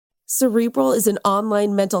Cerebral is an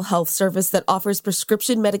online mental health service that offers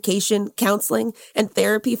prescription medication, counseling, and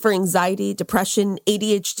therapy for anxiety, depression,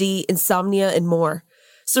 ADHD, insomnia, and more.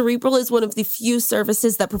 Cerebral is one of the few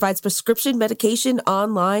services that provides prescription medication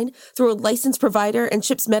online through a licensed provider and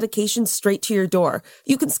ships medication straight to your door.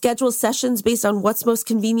 You can schedule sessions based on what's most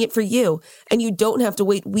convenient for you, and you don't have to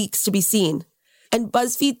wait weeks to be seen. And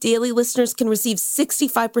BuzzFeed Daily listeners can receive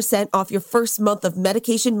 65% off your first month of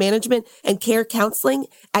medication management and care counseling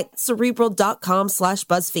at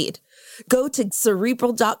Cerebral.com/BuzzFeed. Go to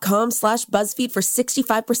Cerebral.com/BuzzFeed for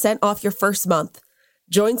 65% off your first month.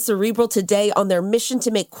 Join Cerebral today on their mission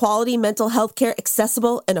to make quality mental health care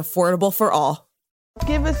accessible and affordable for all.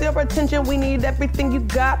 Give us your attention, we need everything you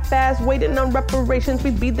got fast. Waiting on reparations,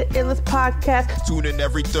 we be the illest podcast. Tune in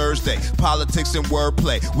every Thursday, politics and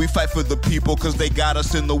wordplay. We fight for the people cause they got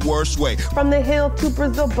us in the worst way. From the Hill to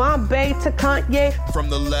Brazil, Bombay to Kanye. From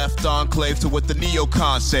the left enclave to what the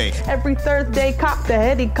neocons say. Every Thursday, cop the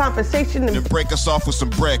heady conversation. And break us off with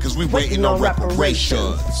some bread cause we waiting on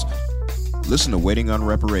reparations. Listen to Waiting on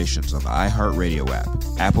Reparations on the iHeartRadio app,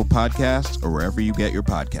 Apple Podcasts, or wherever you get your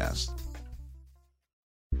podcasts.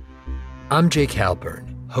 I'm Jake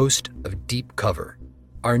Halpern, host of Deep Cover.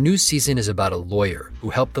 Our new season is about a lawyer who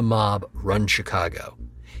helped the mob run Chicago.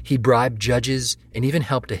 He bribed judges and even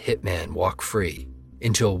helped a hitman walk free,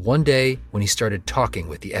 until one day when he started talking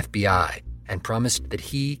with the FBI and promised that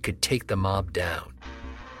he could take the mob down.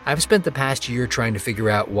 I've spent the past year trying to figure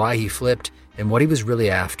out why he flipped and what he was really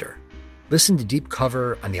after. Listen to Deep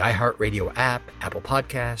Cover on the iHeartRadio app, Apple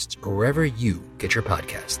Podcasts, or wherever you get your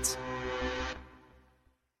podcasts.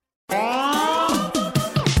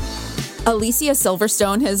 Alicia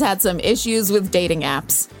Silverstone has had some issues with dating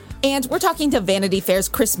apps. And we're talking to Vanity Fair's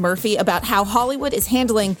Chris Murphy about how Hollywood is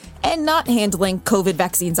handling and not handling COVID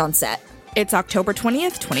vaccines on set. It's October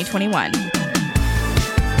 20th, 2021.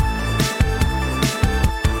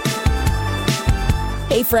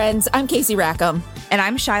 Hey friends, I'm Casey Rackham. And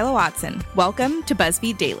I'm Shiloh Watson. Welcome to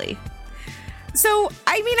BuzzFeed Daily. So,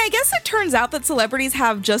 I guess it turns out that celebrities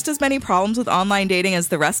have just as many problems with online dating as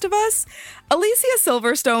the rest of us. Alicia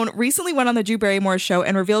Silverstone recently went on the Drew Barrymore show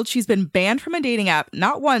and revealed she's been banned from a dating app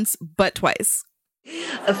not once, but twice.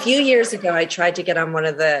 A few years ago, I tried to get on one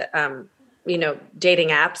of the, dating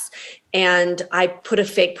apps, and I put a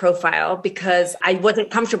fake profile because I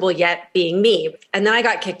wasn't comfortable yet being me. And then I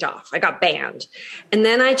got kicked off. I got banned. And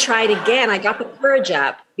then I tried again. I got the Courage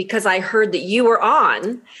app because I heard that you were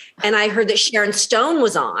on, and I heard that Sharon Stone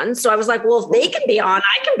was on. So I was like, well, if they can be on,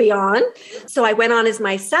 I can be on. So I went on as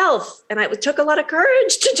myself, and it took a lot of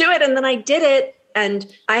courage to do it. And then I did it. And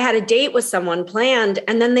I had a date with someone planned.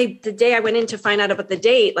 And then the day I went in to find out about the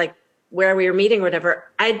date, like where we were meeting or whatever,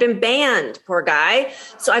 I'd been banned, poor guy.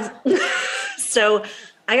 So so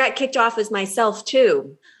I got kicked off as myself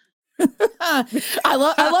too. I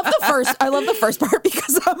love the first part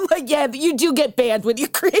because I'm like, yeah, you do get banned when you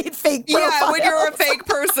create fake profiles. Yeah, when you're a fake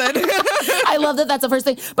person. I love that that's the first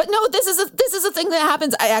thing. But no, this is a thing that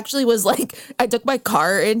happens. I actually was like, I took my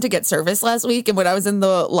car in to get service last week, and when I was in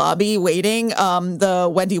the lobby waiting, the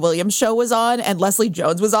Wendy Williams show was on, and Leslie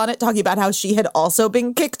Jones was on it talking about how she had also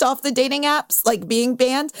been kicked off the dating apps, like being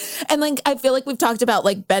banned. And like, I feel like we've talked about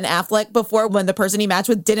like Ben Affleck before, when the person he matched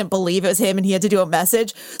with didn't believe it was him and he had to do a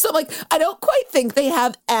message. So I'm like, I don't quite think they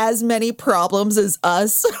have as many problems as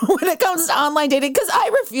us when it comes to online dating, because I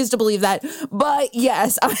refuse to believe that. But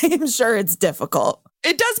yes, I'm sure it's difficult.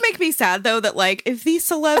 It does make me sad, though, that like, if these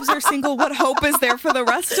celebs are single, what hope is there for the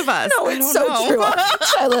rest of us? No, it's so true.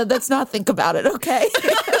 Shiloh, let's not think about it, okay?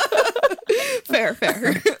 Fair.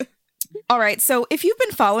 All right, so if you've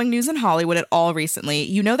been following news in Hollywood at all recently,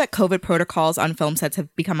 you know that COVID protocols on film sets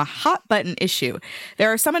have become a hot button issue.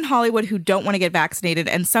 There are some in Hollywood who don't want to get vaccinated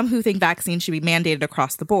and some who think vaccines should be mandated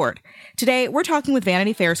across the board. Today, we're talking with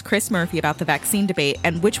Vanity Fair's Chris Murphy about the vaccine debate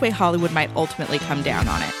and which way Hollywood might ultimately come down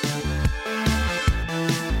on it.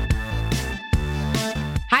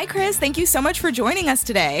 Hi, Chris. Thank you so much for joining us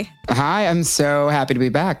today. Hi, I'm so happy to be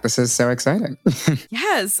back. This is so exciting.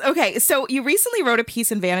 Yes. Okay. So you recently wrote a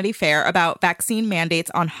piece in Vanity Fair about vaccine mandates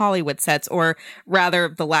on Hollywood sets, or rather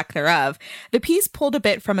the lack thereof. The piece pulled a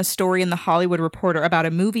bit from a story in The Hollywood Reporter about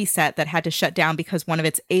a movie set that had to shut down because one of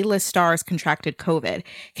its A-list stars contracted COVID.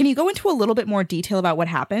 Can you go into a little bit more detail about what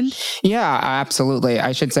happened? Yeah, absolutely.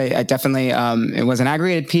 I should say definitely it was an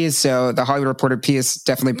aggregated piece. So the Hollywood Reporter piece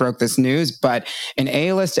definitely broke this news, but an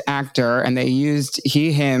A-list actor, and they used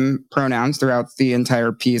he, him pronouns throughout the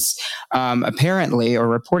entire piece, apparently or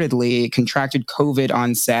reportedly contracted COVID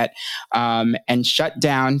on set and shut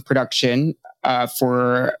down production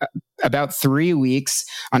for about 3 weeks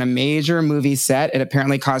on a major movie set. It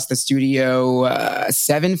apparently cost the studio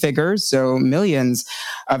 7 figures, so millions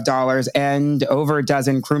of dollars, and over a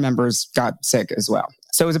dozen crew members got sick as well.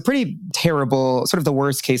 So it was a pretty terrible, sort of the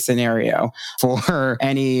worst case scenario for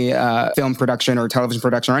any film production or television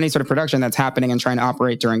production or any sort of production that's happening and trying to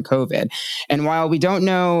operate during COVID. And while we don't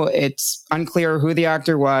know, it's unclear who the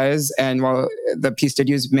actor was, and while the piece did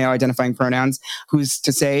use male identifying pronouns, who's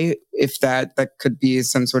to say if that could be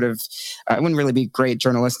some sort of, it wouldn't really be great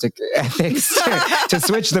journalistic ethics to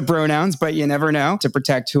switch the pronouns, but you never know, to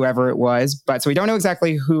protect whoever it was. But so we don't know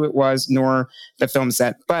exactly who it was nor the film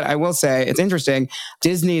set. But I will say it's interesting.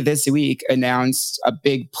 Disney this week announced a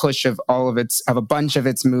big push of a bunch of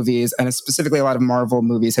its movies, and specifically a lot of Marvel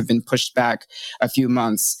movies have been pushed back a few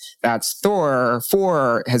months. That's Thor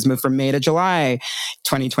 4 has moved from May to July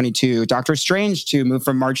 2022. Doctor Strange 2 moved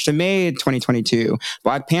from March to May 2022.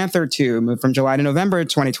 Black Panther 2 moved from July to November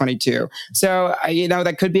 2022. So,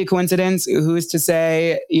 that could be a coincidence. Who's to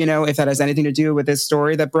say, if that has anything to do with this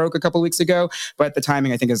story that broke a couple weeks ago? But the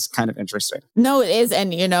timing, I think, is kind of interesting. No, it is.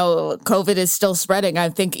 And, COVID is still spreading. I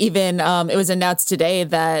think even it was announced today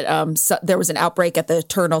that there was an outbreak at the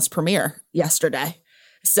Eternals premiere yesterday.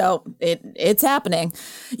 So it's happening,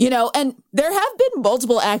 and there have been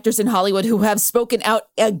multiple actors in Hollywood who have spoken out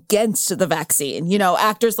against the vaccine.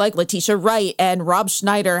 Actors like Letitia Wright and Rob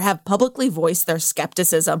Schneider have publicly voiced their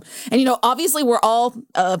skepticism. And, obviously we're all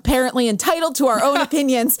apparently entitled to our own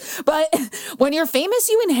opinions, but when you're famous,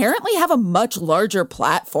 you inherently have a much larger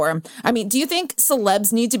platform. I mean, do you think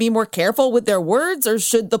celebs need to be more careful with their words, or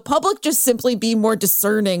should the public just simply be more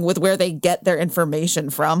discerning with where they get their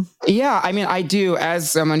information from? Yeah, I mean, I do,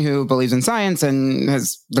 as someone who believes in science and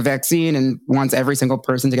has the vaccine and wants every single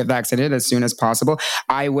person to get vaccinated as soon as possible.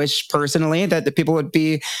 I wish personally that the people would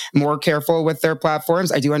be more careful with their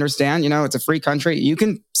platforms. I do understand, it's a free country. You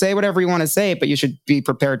can say whatever you want to say, but you should be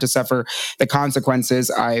prepared to suffer the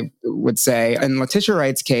consequences, I would say. In Letitia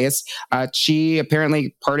Wright's case, she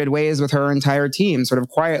apparently parted ways with her entire team sort of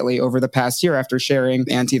quietly over the past year after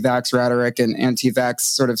sharing anti-vax rhetoric and anti-vax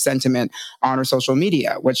sort of sentiment on her social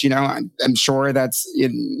media, which, I'm sure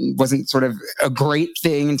it wasn't sort of a great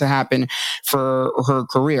thing to happen for her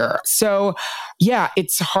career. So, yeah,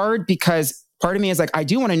 it's hard because part of me is like, I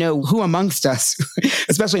do want to know who amongst us,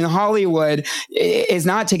 especially in Hollywood, is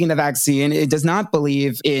not taking the vaccine. It does not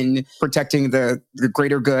believe in protecting the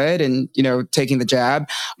greater good and, taking the jab.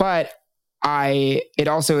 But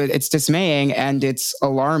it's dismaying and it's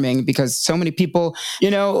alarming because so many people,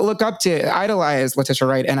 look up to, idolize Letitia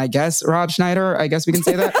Wright and I guess Rob Schneider, I guess we can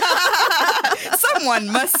say that.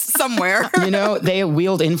 Someone must somewhere. They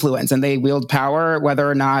wield influence and they wield power, whether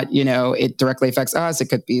or not, it directly affects us. It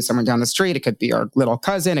could be someone down the street. It could be our little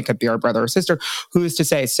cousin. It could be our brother or sister. Who's to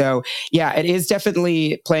say? So, yeah, it is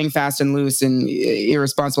definitely playing fast and loose and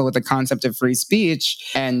irresponsible with the concept of free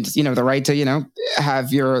speech and, the right to,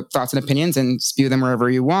 have your thoughts and opinions and spew them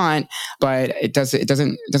wherever you want. But it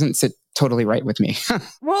doesn't sit totally right with me.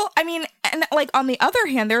 Well, I mean, and on the other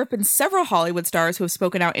hand, there have been several Hollywood stars who have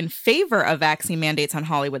spoken out in favor of vaccine mandates on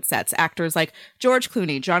Hollywood sets. Actors like George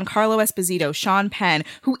Clooney, Giancarlo Esposito, Sean Penn,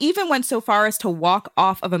 who even went so far as to walk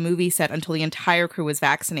off of a movie set until the entire crew was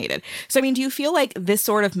vaccinated. So, I mean, do you feel like this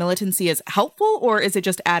sort of militancy is helpful, or is it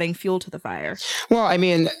just adding fuel to the fire? Well, I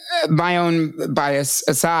mean, my own bias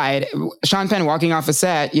aside, Sean Penn walking off a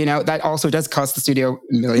set, that also does cost the studio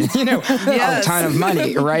yes. a ton of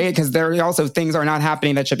money, right? Because there are also things are not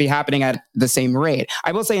happening that should be happening at the same rate.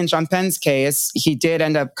 I will say in Sean Penn's case, he did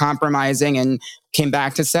end up compromising and came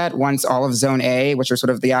back to set once all of Zone A, which are sort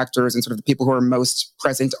of the actors and sort of the people who are most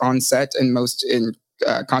present on set and most in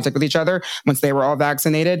contact with each other once they were all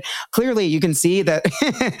vaccinated. Clearly, you can see that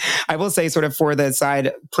I will say sort of for the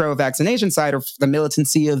side pro-vaccination side or the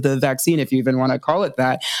militancy of the vaccine, if you even want to call it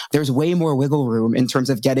that, there's way more wiggle room in terms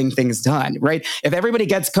of getting things done, right? If everybody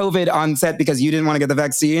gets COVID on set because you didn't want to get the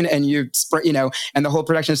vaccine and and the whole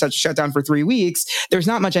production is shut down for 3 weeks, there's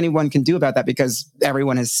not much anyone can do about that because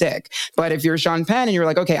everyone is sick. But if you're Sean Penn and you're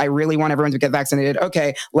like, okay, I really want everyone to get vaccinated.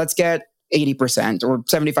 Okay, let's get 80% or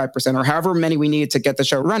 75% or however many we need to get the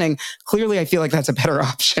show running. Clearly, I feel like that's a better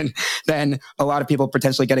option than a lot of people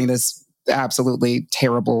potentially getting this absolutely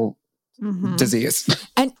terrible disease.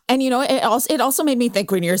 And it also made me think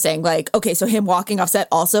when you're saying like, okay, so him walking off set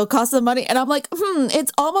also costs them money. And I'm like,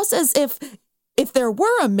 it's almost as if there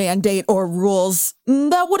were a mandate or rules,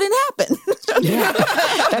 that wouldn't happen. Yeah,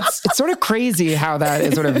 it's sort of crazy how that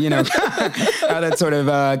is sort of, how that sort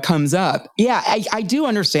of comes up. Yeah, I do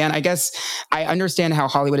understand. I guess I understand how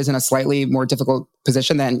Hollywood is in a slightly more difficult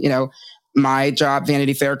position than, my job,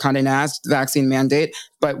 Vanity Fair, Condé Nast, vaccine mandate,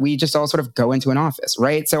 but we just all sort of go into an office,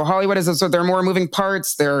 right? So Hollywood there are more moving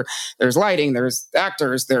parts. There's lighting, there's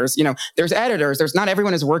actors, there's editors. There's not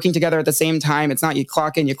everyone is working together at the same time. It's not you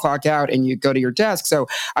clock in, you clock out, and you go to your desk. So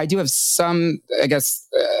I do have some, I guess,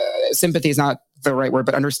 sympathy is not the right word,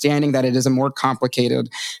 but understanding that it is a more complicated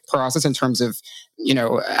process in terms of,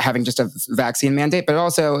 having just a vaccine mandate, but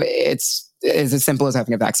also it's as simple as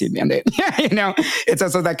having a vaccine mandate. It's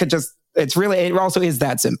also it also is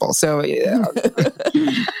that simple. So yeah.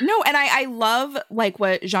 No, and I love like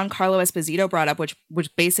what Giancarlo Esposito brought up, which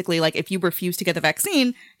basically like if you refuse to get the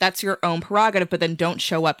vaccine, that's your own prerogative, but then don't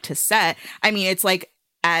show up to set. I mean, it's like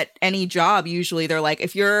at any job, usually they're like,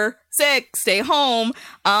 if you're sick, stay home.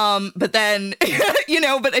 But then,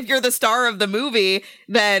 but if you're the star of the movie,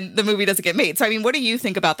 then the movie doesn't get made. So, I mean, what do you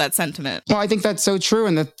think about that sentiment? Well, I think that's so true.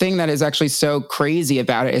 And the thing that is actually so crazy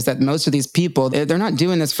about it is that most of these people, they're not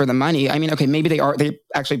doing this for the money. I mean, okay, maybe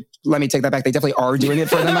let me take that back. They definitely are doing it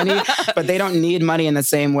for the money, but they don't need money in the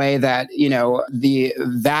same way that, the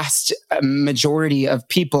vast majority of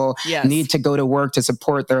people need to go to work to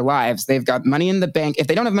support their lives. They've got money in the bank. If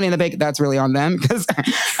they don't have money in the bank, that's really on them because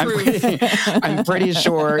I'm pretty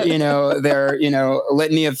sure, their,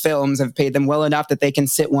 litany of films have paid them well enough that they can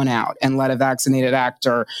sit one out and let a vaccinated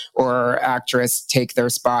actor or actress take their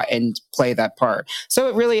spot and play that part. So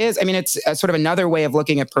it really is. I mean, it's a sort of another way of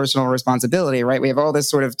looking at personal responsibility, right? We have all this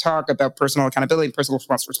sort of talk about personal accountability and personal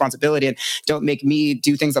responsibility and don't make me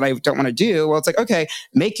do things that I don't want to do. Well, it's like, okay,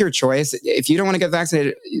 make your choice. If you don't want to get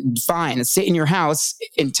vaccinated, fine. Sit in your house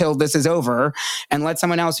until this is over and let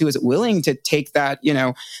someone else who is willing to take that,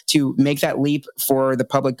 to make that leap for the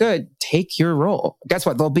public good, take your role. Guess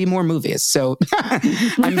what? There'll be more movies. So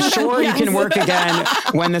I'm sure you can work again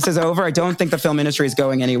when this is over. I don't think the film industry is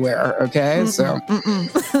going anywhere. Okay. So.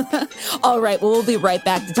 All right. Well, we'll be right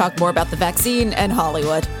back to talk more about the vaccine and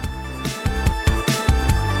Hollywood.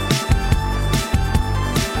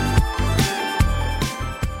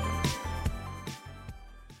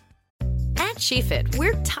 At SheFit,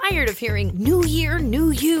 we're tired of hearing new year,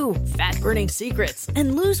 new you, fat-burning secrets,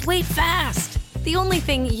 and lose weight fast. The only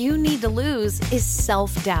thing you need to lose is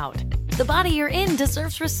self-doubt. The body you're in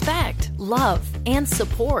deserves respect, love, and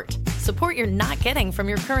support. Support you're not getting from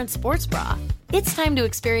your current sports bra. It's time to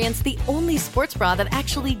experience the only sports bra that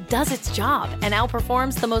actually does its job and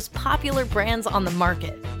outperforms the most popular brands on the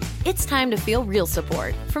market. It's time to feel real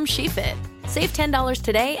support from SheFit. Save $10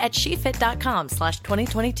 today at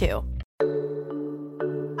shefit.com/2022.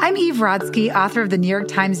 I'm Eve Rodsky, author of the New York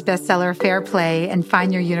Times bestseller Fair Play and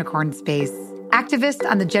Find Your Unicorn Space, activist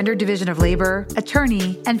on the Gender Division of Labor,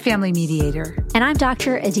 attorney, and family mediator. And I'm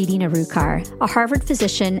Dr. Aditi Narukar, a Harvard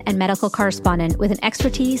physician and medical correspondent with an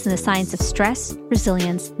expertise in the science of stress,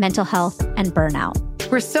 resilience, mental health, and burnout.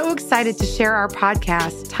 We're so excited to share our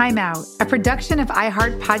podcast, Time Out, a production of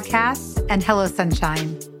iHeart Podcasts and Hello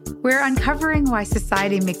Sunshine. We're uncovering why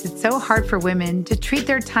society makes it so hard for women to treat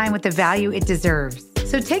their time with the value it deserves.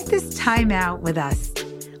 So take this time out with us.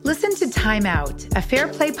 Listen to Time Out, a Fair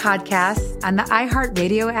Play podcast on the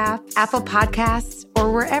iHeartRadio app, Apple Podcasts,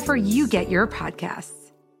 or wherever you get your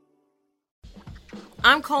podcasts.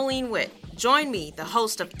 I'm Colleen Witt. Join me, the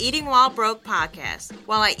host of Eating While Broke podcast,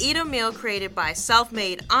 while I eat a meal created by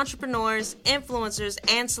self-made entrepreneurs, influencers,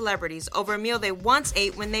 and celebrities over a meal they once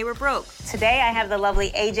ate when they were broke. Today I have the lovely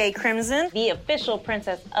AJ Crimson, the official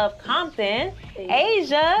princess of Compton,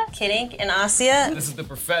 Asia, Kidding, and Asia. This is the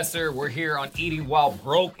professor. We're here on Eating While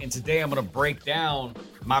Broke, and today I'm going to break down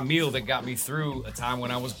my meal that got me through a time when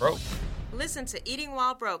I was broke. Listen to Eating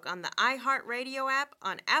While Broke on the iHeartRadio app,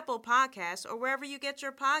 on Apple Podcasts, or wherever you get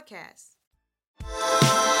your podcasts.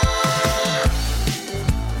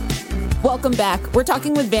 Welcome back. We're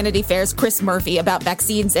talking with Vanity Fair's Chris Murphy about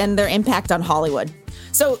vaccines and their impact on Hollywood.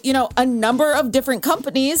 So, a number of different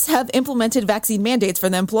companies have implemented vaccine mandates for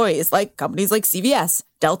their employees, like companies like CVS,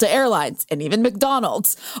 Delta Airlines, and even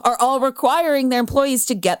McDonald's are all requiring their employees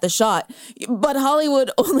to get the shot. But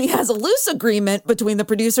Hollywood only has a loose agreement between the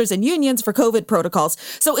producers and unions for COVID protocols.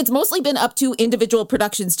 So it's mostly been up to individual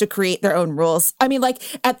productions to create their own rules. I mean, like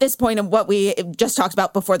at this point, and what we just talked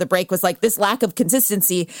about before the break was like this lack of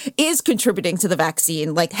consistency is contributing to the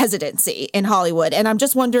vaccine, like hesitancy in Hollywood. And I'm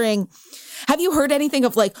just wondering, have you heard anything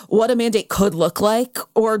of like what a mandate could look like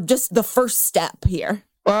or just the first step here?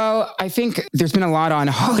 Well, I think there's been a lot on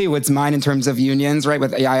Hollywood's mind in terms of unions, right?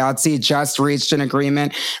 With IATSE just reached an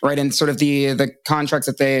agreement, right? And sort of the contracts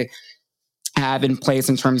that they have in place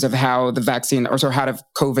in terms of how the vaccine or sort of how the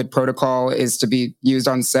COVID protocol is to be used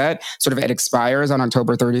on set. Sort of it expires on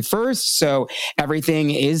October 31st. So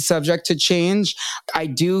everything is subject to change. I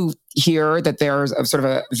do hear that there's a sort of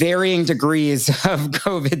a varying degrees of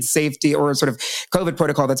COVID safety or sort of COVID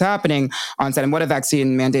protocol that's happening on set and what a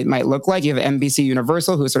vaccine mandate might look like. You have NBC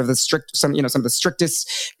Universal, who is sort of some of the strictest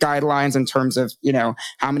guidelines in terms of,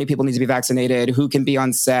 how many people need to be vaccinated, who can be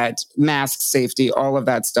on set, mask safety, all of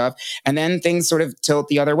that stuff. And then things sort of tilt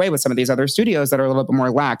the other way with some of these other studios that are a little bit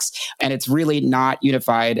more lax. And it's really not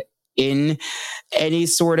unified in any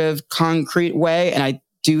sort of concrete way. And I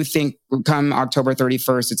do think come October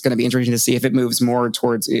 31st, it's going to be interesting to see if it moves more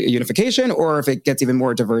towards unification or if it gets even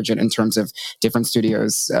more divergent in terms of different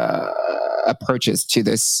studios' approaches to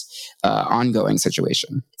this ongoing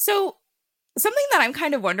situation. So something that I'm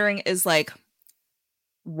kind of wondering is like,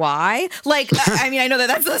 why? Like, I mean, I know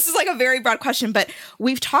this is like a very broad question, but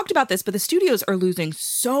we've talked about this, but the studios are losing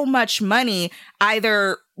so much money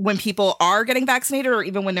either when people are getting vaccinated or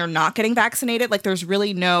even when they're not getting vaccinated. Like, there's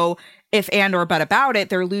really no if and or but about it.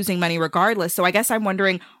 They're losing money regardless. So I guess I'm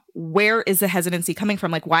wondering, where is the hesitancy coming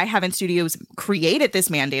from? Like, why haven't studios created this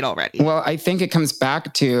mandate already? Well, I think it comes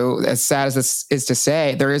back to, as sad as this is to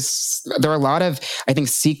say, there are a lot of, I think,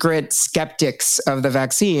 secret skeptics of the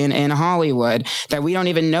vaccine in Hollywood that we don't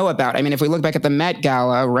even know about. I mean, if we look back at the Met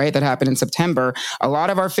Gala, right, that happened in September, a lot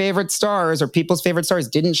of our favorite stars or people's favorite stars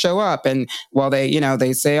didn't show up. And while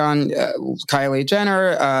they say on Kylie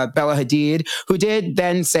Jenner, Bella Hadid, who did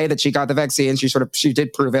then say that she got the vaccine, she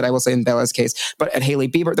did prove it, I will say, in Bella's case, but at Hailey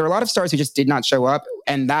Bieber, there are a lot of stars who just did not show up,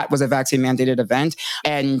 and that was a vaccine mandated event.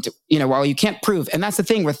 And, while you can't prove, and that's the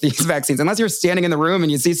thing with these vaccines, unless you're standing in the room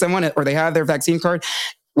and you see someone or they have their vaccine card,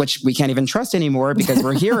 which we can't even trust anymore because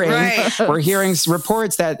we're hearing we're hearing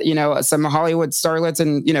reports that some Hollywood starlets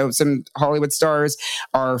and some Hollywood stars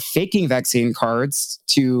are faking vaccine cards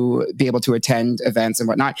to be able to attend events and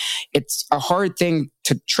whatnot. It's a hard thing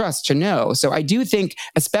to trust, to know. So I do think,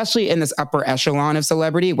 especially in this upper echelon of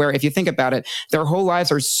celebrity, where if you think about it, their whole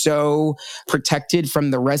lives are so protected from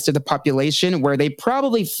the rest of the population, where they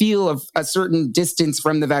probably feel a certain distance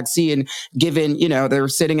from the vaccine, given, they're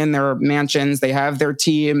sitting in their mansions, they have their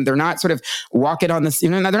team, they're not sort of walking on this, they're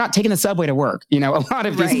not taking the subway to work. A lot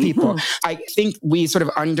of these people, I think we sort of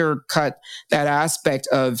undercut that aspect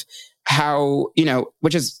of how,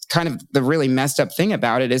 which is kind of the really messed up thing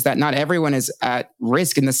about it, is that not everyone is at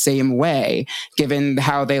risk in the same way, given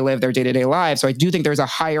how they live their day-to-day lives. So I do think there's a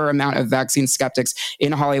higher amount of vaccine skeptics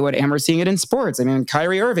in Hollywood, and we're seeing it in sports. I mean,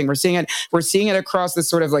 Kyrie Irving, we're seeing it across this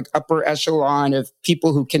sort of like upper echelon of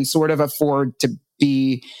people who can sort of afford to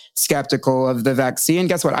be skeptical of the vaccine.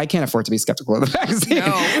 Guess what? I can't afford to be skeptical of the vaccine. No.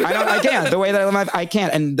 I can't. The way that I live my life, I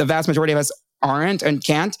can't. And the vast majority of us aren't and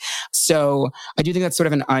can't. So I do think that's sort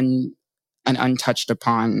of an untouched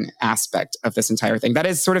upon aspect of this entire thing. That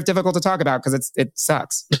is sort of difficult to talk about because it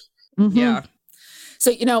sucks. Mm-hmm. Yeah.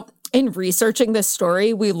 So, in researching this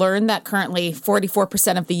story, we learned that currently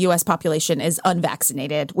 44% of the U.S. population is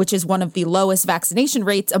unvaccinated, which is one of the lowest vaccination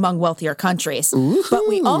rates among wealthier countries. Ooh, but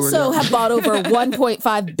we also have bought over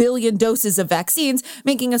 1.5 billion doses of vaccines,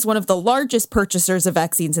 making us one of the largest purchasers of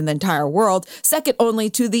vaccines in the entire world, second only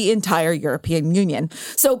to the entire European Union.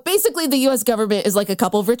 So basically, the U.S. government is like a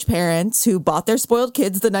couple of rich parents who bought their spoiled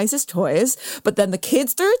kids the nicest toys, but then the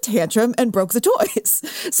kids threw a tantrum and broke the toys.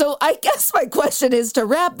 So I guess my question is, to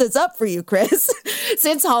wrap this up for you, Chris,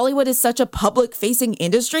 since Hollywood is such a public-facing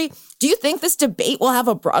industry, do you think this debate will have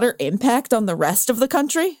a broader impact on the rest of the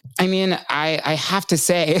country? I mean, I have to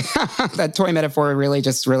say that toy metaphor really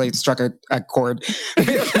struck a chord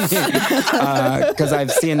because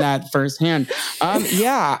I've seen that firsthand.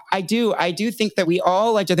 Yeah, I do. I do think that we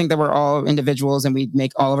all like to think that we're all individuals and we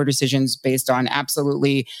make all of our decisions based on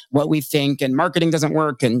absolutely what we think, and marketing doesn't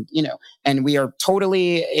work, and and we are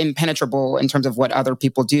totally impenetrable in terms of what other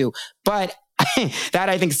people do. But that,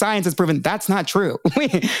 I think, science has proven that's not true.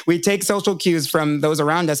 We take social cues from those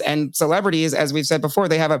around us, and celebrities, as we've said before,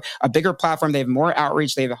 they have a bigger platform. They have more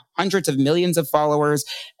outreach. They have hundreds of millions of followers,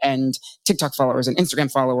 and TikTok followers, and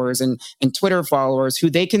Instagram followers, and Twitter followers,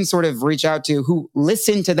 who they can sort of reach out to, who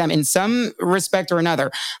listen to them in some respect or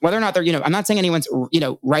another. Whether or not they're, I'm not saying anyone's,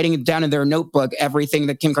 writing down in their notebook everything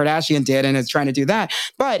that Kim Kardashian did and is trying to do that.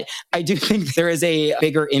 But I do think there is a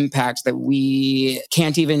bigger impact that we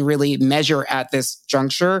can't even really measure at this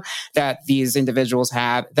juncture that these individuals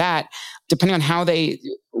have, that depending on how they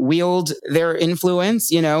wield their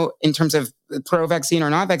influence, in terms of pro-vaccine or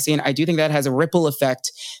not vaccine, I do think that has a ripple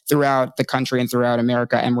effect throughout the country and throughout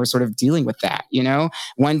America. And we're sort of dealing with that,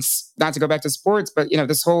 Once, not to go back to sports, but,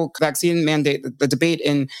 this whole vaccine mandate, the debate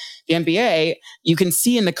in the NBA, you can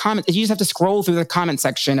see in the comments, you just have to scroll through the comment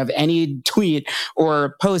section of any tweet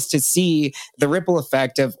or post to see the ripple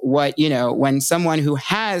effect of what, when someone who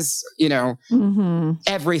has,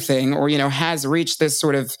 everything or, has reached this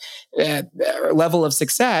sort of level of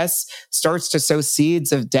success starts to sow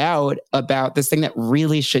seeds of doubt about this thing that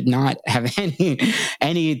really should not have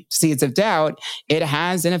any seeds of doubt. It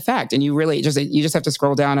has an effect, and you just have to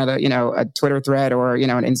scroll down at a Twitter thread or an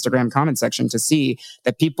Instagram comment section to see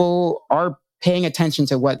that people are paying attention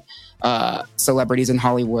to what celebrities in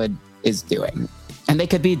Hollywood is doing. And they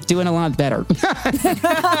could be doing a lot better. To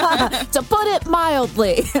put it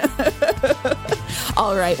mildly.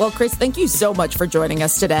 All right. Well, Chris, thank you so much for joining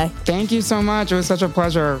us today. Thank you so much. It was such a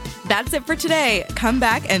pleasure. That's it for today. Come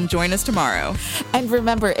back and join us tomorrow. And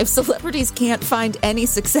remember, if celebrities can't find any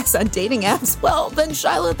success on dating apps, well, then,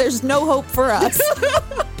 Shyla, there's no hope for us.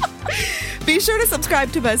 Be sure to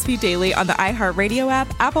subscribe to BuzzFeed Daily on the iHeartRadio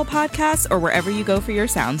app, Apple Podcasts, or wherever you go for your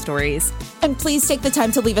sound stories. And please take the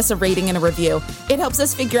time to leave us a rating and a review. It helps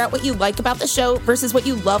us figure out what you like about the show versus what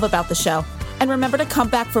you love about the show. And remember to come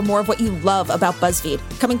back for more of what you love about BuzzFeed,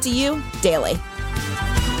 coming to you daily.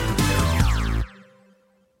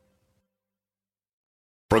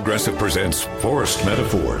 Progressive presents Forced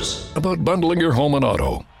Metaphors about bundling your home and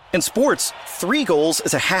auto. In sports, 3 goals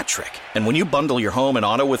is a hat trick. And when you bundle your home and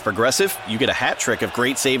auto with Progressive, you get a hat trick of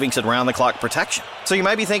great savings and round-the-clock protection. So you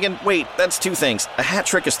might be thinking, wait, that's 2 things. A hat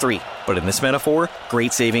trick is 3. But in this metaphor,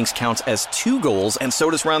 great savings counts as 2 goals, and so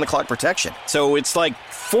does round-the-clock protection. So it's like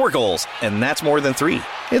 4 goals, and that's more than 3.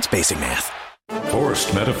 It's basic math.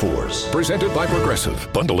 Forced Metaphors. Presented by Progressive.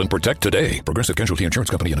 Bundle and protect today. Progressive Casualty Insurance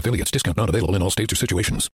Company and Affiliates. Discount not available in all states or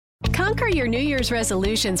situations. Conquer your New Year's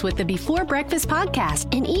resolutions with the Before Breakfast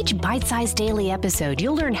podcast. In each bite-sized daily episode,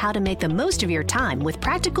 you'll learn how to make the most of your time with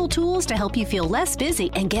practical tools to help you feel less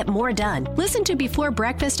busy and get more done. Listen to Before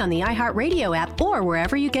Breakfast on the iHeartRadio app or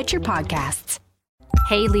wherever you get your podcasts.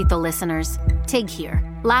 Hey, Lethal listeners. Tig here.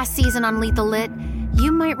 Last season on Lethal Lit,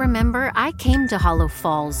 you might remember I came to Hollow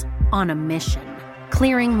Falls on a mission,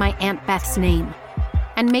 clearing my Aunt Beth's name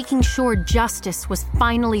and making sure justice was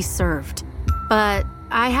finally served. But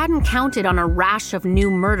I hadn't counted on a rash of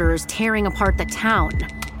new murders tearing apart the town.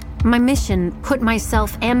 My mission put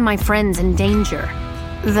myself and my friends in danger,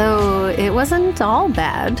 though it wasn't all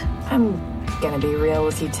bad. I'm gonna be real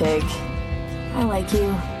with you, Tig. I like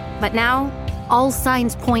you. But now, all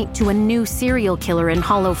signs point to a new serial killer in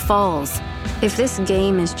Hollow Falls. If this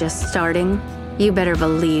game is just starting, you better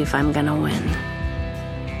believe I'm gonna win.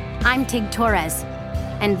 I'm Tig Torres,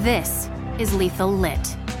 and this is Lethal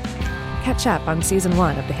Lit. Catch up on Season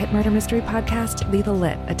 1 of the hit murder mystery podcast, Lethal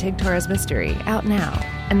Lit, a Tig Torres mystery, out now.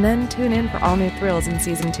 And then tune in for all new thrills in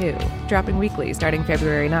Season 2, dropping weekly starting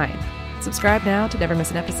February 9th. Subscribe now to never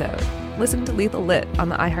miss an episode. Listen to Lethal Lit on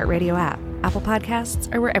the iHeartRadio app, Apple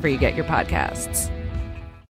Podcasts, or wherever you get your podcasts.